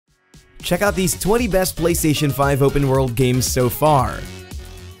Check out these 20 best PlayStation 5 open world games so far.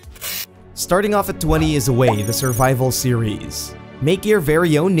 Starting off at 20 is Away, the survival series. Make your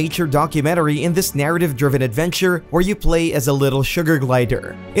very own nature documentary in this narrative-driven adventure where you play as a little sugar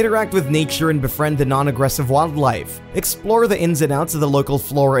glider. Interact with nature and befriend the non-aggressive wildlife. Explore the ins and outs of the local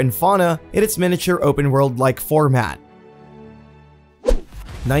flora and fauna in its miniature open-world-like format.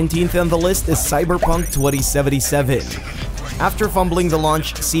 19th on the list is Cyberpunk 2077. After fumbling the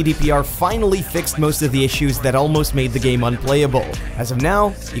launch, CDPR finally fixed most of the issues that almost made the game unplayable. As of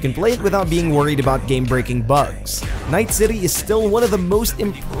now, you can play it without being worried about game-breaking bugs. Night City is still one of the most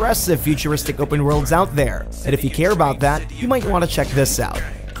impressive futuristic open worlds out there, and if you care about that, you might want to check this out.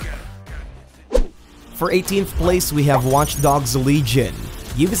 For 18th place, we have Watch Dogs Legion,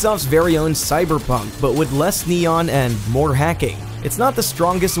 Ubisoft's very own Cyberpunk, but with less neon and more hacking. It's not the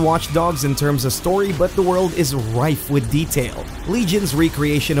strongest Watch Dogs in terms of story, but the world is rife with detail. Legion's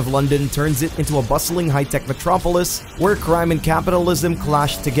recreation of London turns it into a bustling high-tech metropolis where crime and capitalism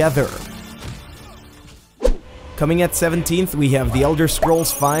clash together. Coming at 17th, we have The Elder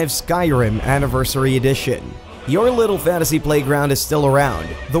Scrolls V Skyrim Anniversary Edition. Your little fantasy playground is still around.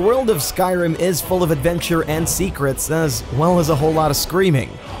 The world of Skyrim is full of adventure and secrets, as well as a whole lot of screaming.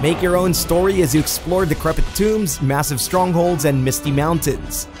 Make your own story as you explore decrepit tombs, massive strongholds, and misty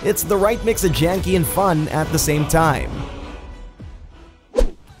mountains. It's the right mix of janky and fun at the same time.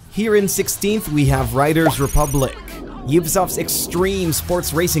 Here in 16th, we have Riders Republic, Ubisoft's extreme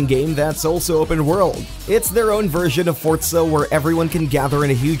sports racing game that's also open world. It's their own version of Forza where everyone can gather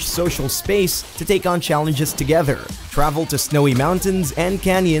in a huge social space to take on challenges together, travel to snowy mountains and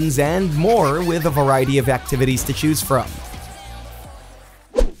canyons, and more with a variety of activities to choose from.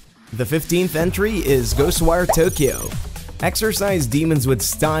 The 15th entry is GhostWire Tokyo. Exorcise demons with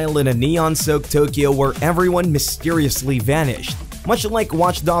style in a neon-soaked Tokyo where everyone mysteriously vanished. Much like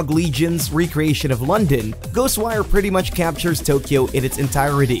Watch Dogs Legion's recreation of London, GhostWire pretty much captures Tokyo in its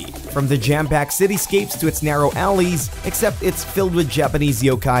entirety, from the jam-packed cityscapes to its narrow alleys, except it's filled with Japanese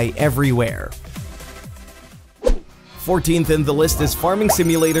yokai everywhere. 14th in the list is Farming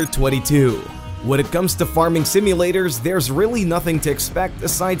Simulator 22. When it comes to farming simulators, there's really nothing to expect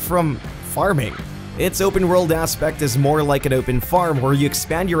aside from farming. Its open-world aspect is more like an open farm where you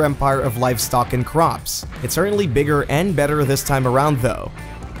expand your empire of livestock and crops. It's certainly bigger and better this time around though.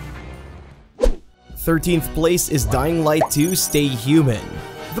 13th place is Dying Light 2 Stay Human.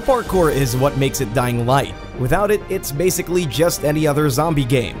 The parkour is what makes it Dying Light. Without it, it's basically just any other zombie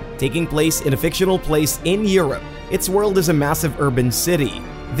game, taking place in a fictional place in Europe. Its world is a massive urban city.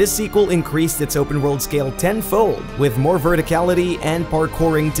 This sequel increased its open-world scale tenfold, with more verticality and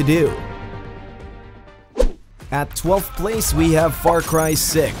parkouring to do. At 12th place, we have Far Cry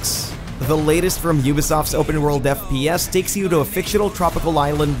 6. The latest from Ubisoft's open-world FPS takes you to a fictional tropical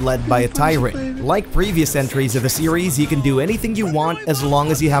island led by a tyrant. Like previous entries of the series, you can do anything you want as long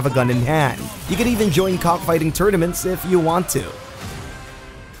as you have a gun in hand. You can even join cockfighting tournaments if you want to.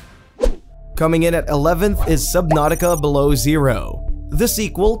 Coming in at 11th is Subnautica Below Zero, the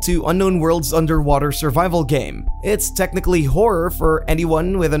sequel to Unknown World's underwater survival game. It's technically horror for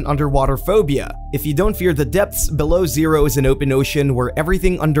anyone with an underwater phobia. If you don't fear the depths, Below Zero is an open ocean where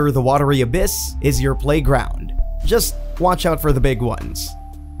everything under the watery abyss is your playground. Just watch out for the big ones.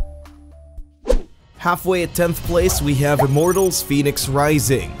 Halfway at 10th place, we have Immortals Fenyx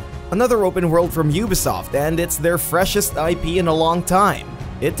Rising, another open world from Ubisoft, and it's their freshest IP in a long time.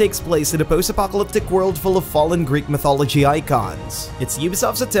 It takes place in a post-apocalyptic world full of fallen Greek mythology icons. It's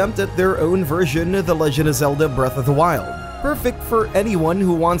Ubisoft's attempt at their own version of The Legend of Zelda Breath of the Wild, perfect for anyone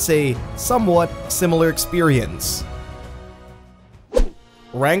who wants a somewhat similar experience.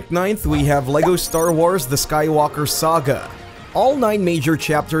 Ranked 9th, we have LEGO Star Wars The Skywalker Saga. All 9 major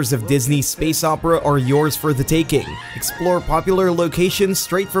chapters of Disney's space opera are yours for the taking. Explore popular locations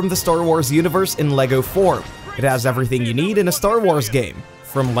straight from the Star Wars universe in LEGO form. It has everything you need in a Star Wars game,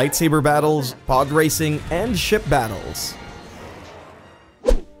 from lightsaber battles, pod racing, and ship battles.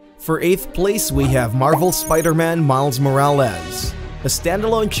 For 8th place, we have Marvel's Spider-Man Miles Morales, a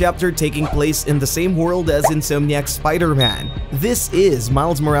standalone chapter taking place in the same world as Insomniac's Spider-Man. This is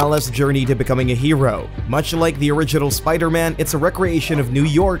Miles Morales' journey to becoming a hero. Much like the original Spider-Man, it's a recreation of New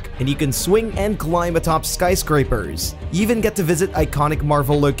York, and you can swing and climb atop skyscrapers. You even get to visit iconic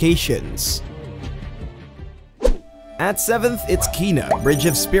Marvel locations. At 7th, it's Kena, Bridge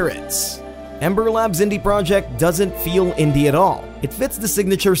of Spirits. Ember Lab's indie project doesn't feel indie at all. It fits the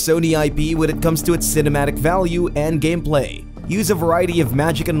signature Sony IP when it comes to its cinematic value and gameplay. Use a variety of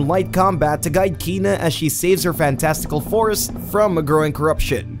magic and light combat to guide Kena as she saves her fantastical forest from a growing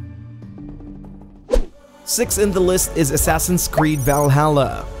corruption. 6th in the list is Assassin's Creed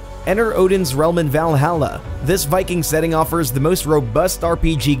Valhalla. Enter Odin's realm in Valhalla. This Viking setting offers the most robust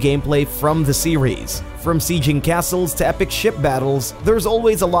RPG gameplay from the series. From sieging castles to epic ship battles, there's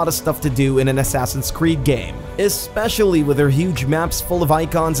always a lot of stuff to do in an Assassin's Creed game, especially with their huge maps full of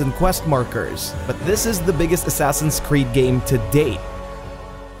icons and quest markers. But this is the biggest Assassin's Creed game to date.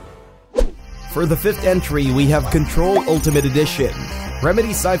 For the 5th entry, we have Control Ultimate Edition.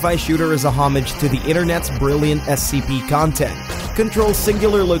 Remedy's sci-fi shooter is a homage to the internet's brilliant SCP content. Control's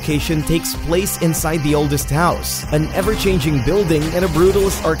singular location takes place inside the oldest house, an ever-changing building and a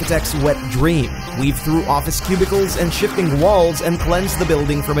brutalist architect's wet dream. Weave through office cubicles and shifting walls and cleanse the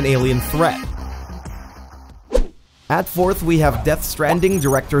building from an alien threat. At 4th, we have Death Stranding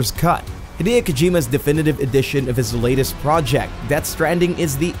Director's Cut. Hideo Kojima's definitive edition of his latest project, Death Stranding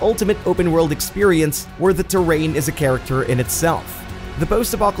is the ultimate open-world experience where the terrain is a character in itself. The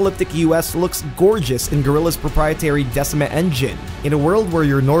post-apocalyptic US looks gorgeous in Guerrilla's proprietary Decima engine. In a world where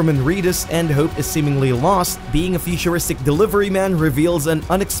you're Norman Reedus and hope is seemingly lost, being a futuristic delivery man reveals an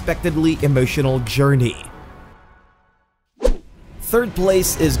unexpectedly emotional journey. 3rd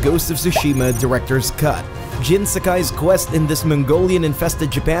place is Ghost of Tsushima Director's Cut. Jin Sakai's quest in this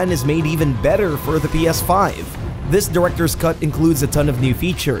Mongolian-infested Japan is made even better for the PS5. This director's cut includes a ton of new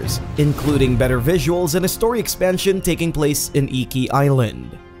features, including better visuals and a story expansion taking place in Iki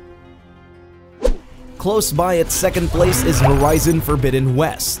Island. Close by at 2nd place is Horizon Forbidden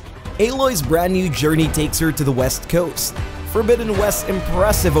West. Aloy's brand new journey takes her to the West Coast. Forbidden West's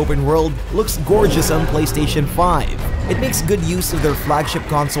impressive open world looks gorgeous on PlayStation 5. It makes good use of their flagship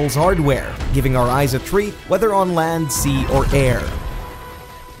console's hardware, giving our eyes a treat whether on land, sea, or air.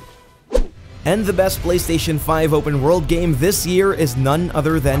 And the best PlayStation 5 open world game this year is none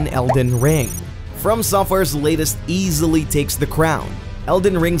other than Elden Ring. From Software's latest easily takes the crown.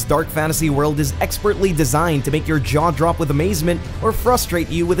 Elden Ring's dark fantasy world is expertly designed to make your jaw drop with amazement or frustrate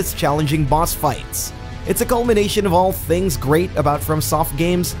you with its challenging boss fights. It's a culmination of all things great about FromSoft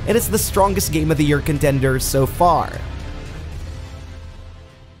games, and it's the strongest Game of the Year contender so far.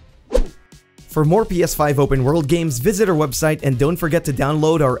 For more PS5 open world games, visit our website and don't forget to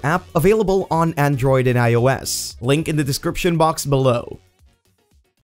download our app available on Android and iOS. Link in the description box below.